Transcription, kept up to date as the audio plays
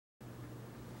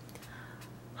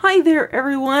Hi there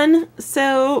everyone.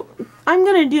 So I'm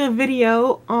going to do a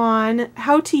video on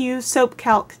how to use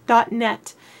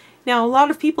soapcalc.net. Now a lot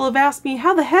of people have asked me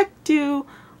how the heck do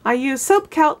I use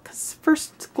soapcalc, because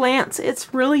first glance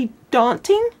it's really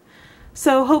daunting.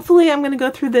 So hopefully I'm going to go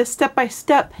through this step by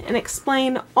step and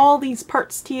explain all these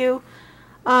parts to you.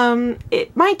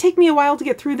 It might take me a while to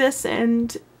get through this,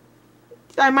 and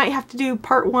I might have to do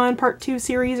part 1, part 2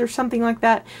 series or something like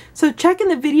that. So check in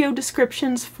the video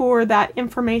descriptions for that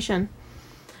information.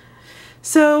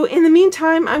 So in the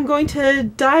meantime, I'm going to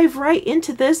dive right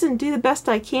into this and do the best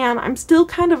I can. I'm still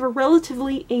kind of a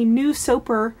relatively new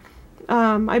soaper.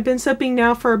 I've been soaping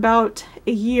now for about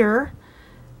a year,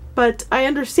 but I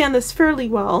understand this fairly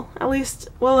well, at least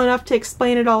well enough to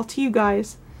explain it all to you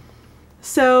guys.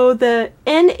 So the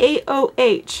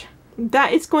NaOH,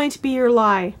 that is going to be your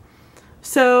lye.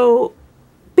 So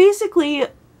basically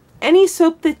any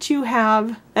soap that you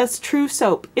have that's true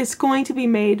soap is going to be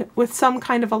made with some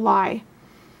kind of a lye.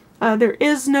 There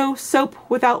is no soap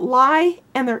without lye,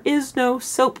 and there is no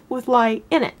soap with lye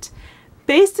in it.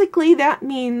 Basically that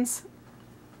means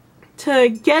to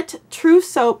get true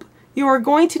soap you are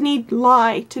going to need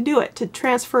lye to do it, to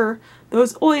transfer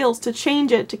those oils, to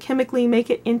change it, to chemically make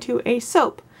it into a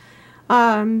soap.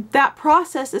 That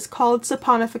process is called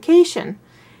saponification.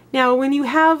 Now, when you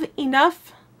have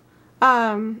enough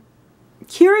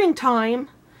curing time,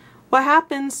 what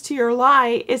happens to your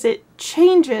lye is it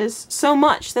changes so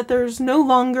much that there's no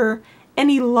longer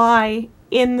any lye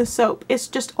in the soap. It's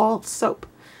just all soap.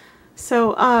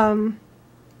 So,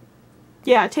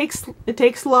 yeah, it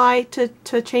takes lye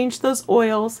to change those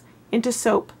oils into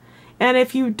soap. And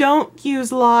if you don't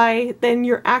use lye, then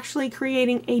you're actually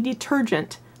creating a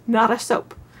detergent, not a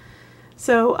soap.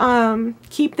 So,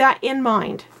 keep that in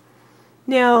mind.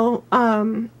 Now,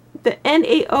 the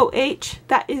NaOH,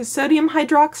 that is sodium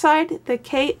hydroxide. The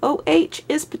KOH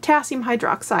is potassium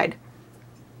hydroxide.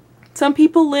 Some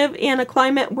people live in a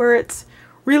climate where it's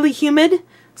really humid,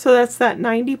 so that's that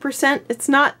 90%. It's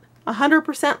not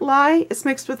 100% lye. It's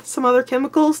mixed with some other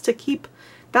chemicals to keep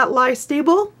that lye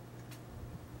stable.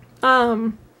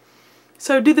 So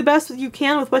do the best you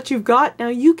can with what you've got. Now,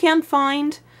 you can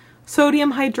find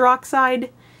sodium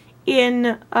hydroxide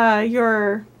in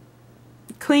your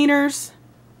cleaners,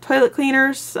 toilet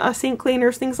cleaners, sink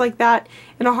cleaners, things like that,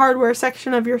 in a hardware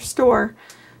section of your store.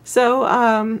 So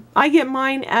I get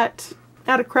mine at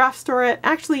a craft store, at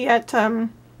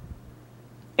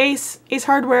Ace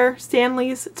Hardware,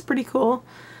 Stanley's. It's pretty cool.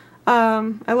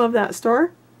 I love that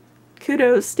store.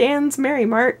 Kudos, Stan's Mary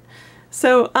Mart.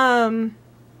 So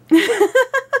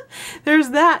there's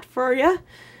that for you.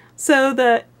 So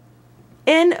the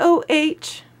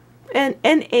NaOH,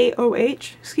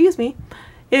 excuse me,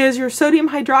 is your sodium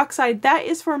hydroxide. That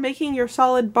is for making your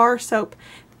solid bar soap.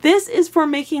 This is for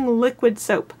making liquid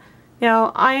soap.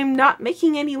 Now, I'm not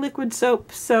making any liquid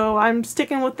soap, so I'm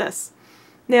sticking with this.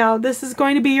 Now, this is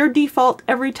going to be your default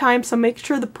every time, so make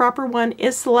sure the proper one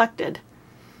is selected.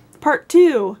 Part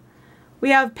 2,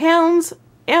 we have pounds,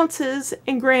 ounces,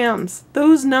 and grams.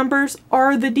 Those numbers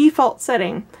are the default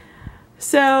setting.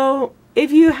 So,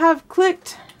 if you have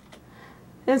clicked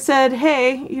and said,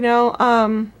 hey, you know,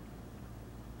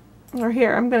 or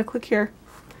here, I'm going to click here.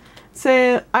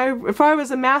 Say, if I was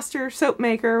a master soap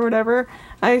maker or whatever,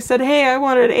 I said, hey, I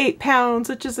wanted 8 pounds,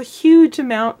 which is a huge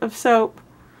amount of soap.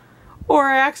 Or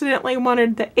I accidentally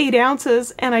wanted the 8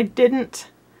 ounces and I didn't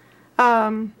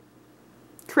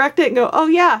correct it and go, oh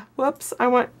yeah, whoops, I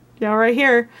want, you know, right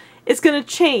here. It's going to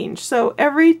change. So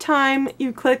every time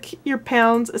you click your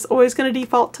pounds, it's always going to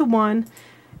default to 1.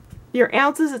 Your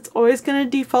ounces, it's always going to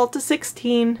default to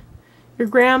 16. Your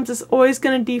grams is always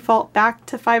going to default back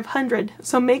to 500.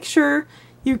 So make sure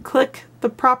you click the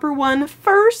proper one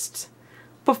first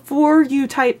before you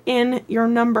type in your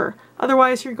number.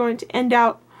 Otherwise, you're going to end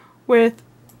out with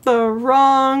the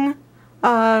wrong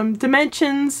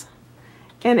dimensions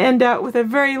and end out with a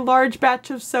very large batch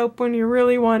of soap when you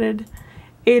really wanted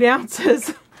 8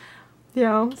 ounces. You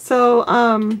know,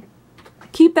 so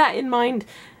keep that in mind.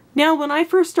 Now, when I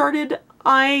first started,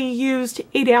 I used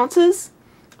 8 ounces.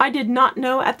 I did not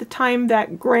know at the time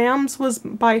that grams was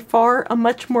by far a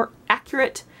much more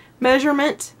accurate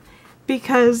measurement,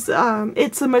 because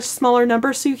it's a much smaller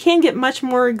number, so you can get much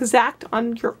more exact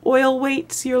on your oil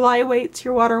weights, your lye weights,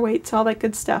 your water weights, all that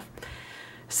good stuff.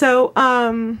 So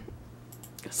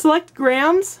select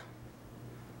grams.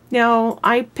 Now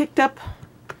I picked up,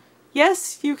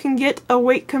 yes, you can get a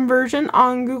weight conversion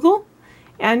on Google,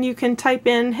 and you can type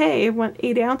in, hey, I want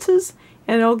 8 ounces,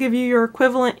 and it'll give you your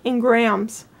equivalent in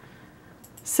grams.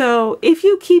 So if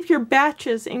you keep your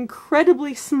batches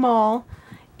incredibly small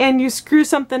and you screw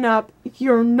something up,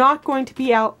 you're not going to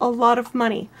be out a lot of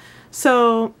money.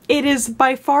 So it is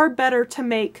by far better to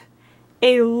make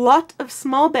a lot of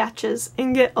small batches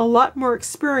and get a lot more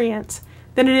experience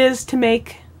than it is to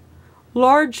make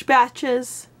large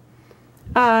batches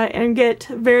and get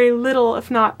very little, if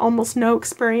not almost no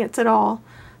experience at all.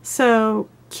 So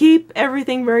keep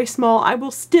everything very small. I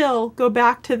will still go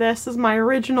back to this as my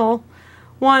original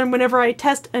one whenever I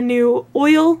test a new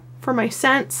oil for my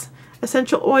scents,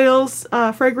 essential oils,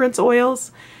 fragrance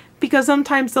oils, because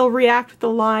sometimes they'll react with the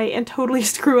lye and totally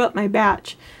screw up my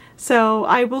batch. So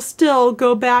I will still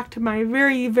go back to my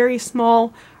very, very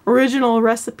small original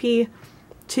recipe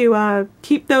to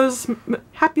keep those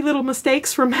happy little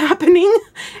mistakes from happening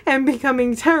and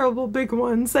becoming terrible big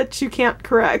ones that you can't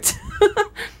correct.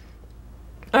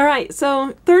 Alright,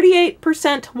 so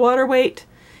 38% water weight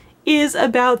is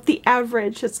about the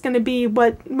average. It's going to be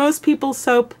what most people's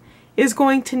soap is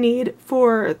going to need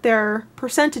for their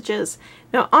percentages.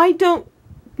 Now, I don't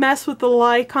mess with the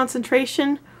lye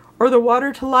concentration or the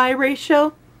water to lye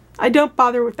ratio. I don't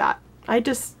bother with that. I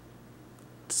just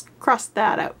cross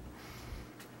that out.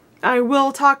 I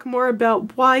will talk more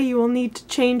about why you will need to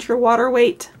change your water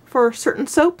weight for certain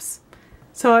soaps.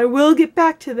 So I will get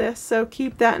back to this, so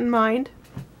keep that in mind.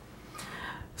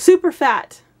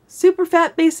 Superfat.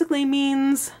 Superfat basically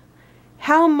means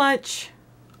how much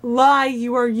lye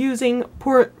you are using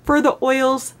for the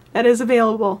oils that is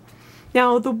available.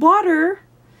 Now the water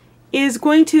is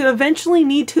going to eventually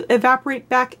need to evaporate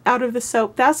back out of the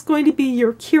soap. That's going to be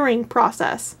your curing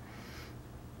process.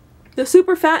 The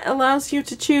superfat allows you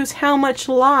to choose how much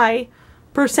lye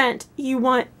percent you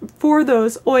want for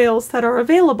those oils that are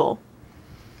available.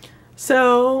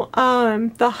 So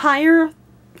the higher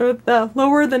or the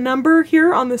lower the number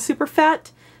here on the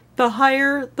superfat, the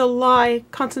higher the lye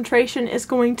concentration is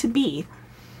going to be.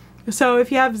 So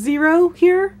if you have 0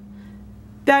 here,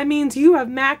 that means you have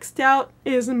maxed out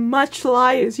as much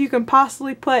lye as you can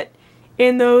possibly put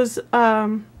in those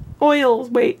oil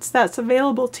weights that's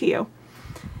available to you.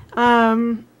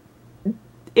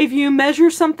 If you measure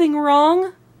something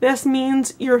wrong, this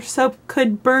means your soap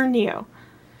could burn you.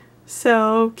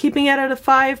 So keeping it at a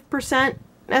 5%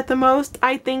 at the most,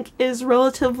 I think, is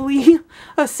relatively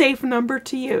a safe number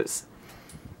to use.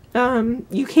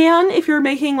 You can, if you're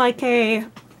making like a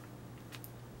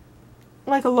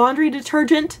laundry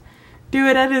detergent, do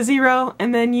it at a 0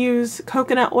 and then use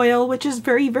coconut oil, which is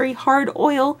very, very hard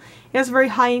oil. It has very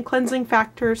high in cleansing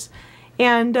factors.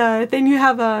 And then you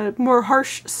have a more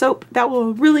harsh soap that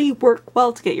will really work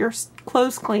well to get your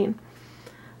clothes clean.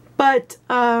 But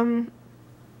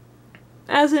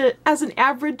as an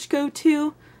average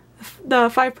go-to, the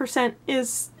 5%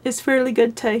 is fairly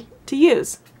good to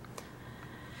use.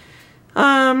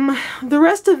 The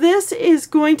rest of this is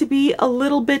going to be a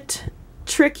little bit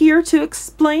trickier to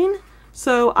explain,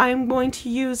 so I'm going to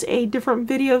use a different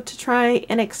video to try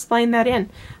and explain that in.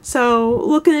 So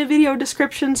look in the video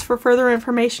descriptions for further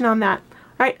information on that.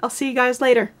 Alright, I'll see you guys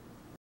later.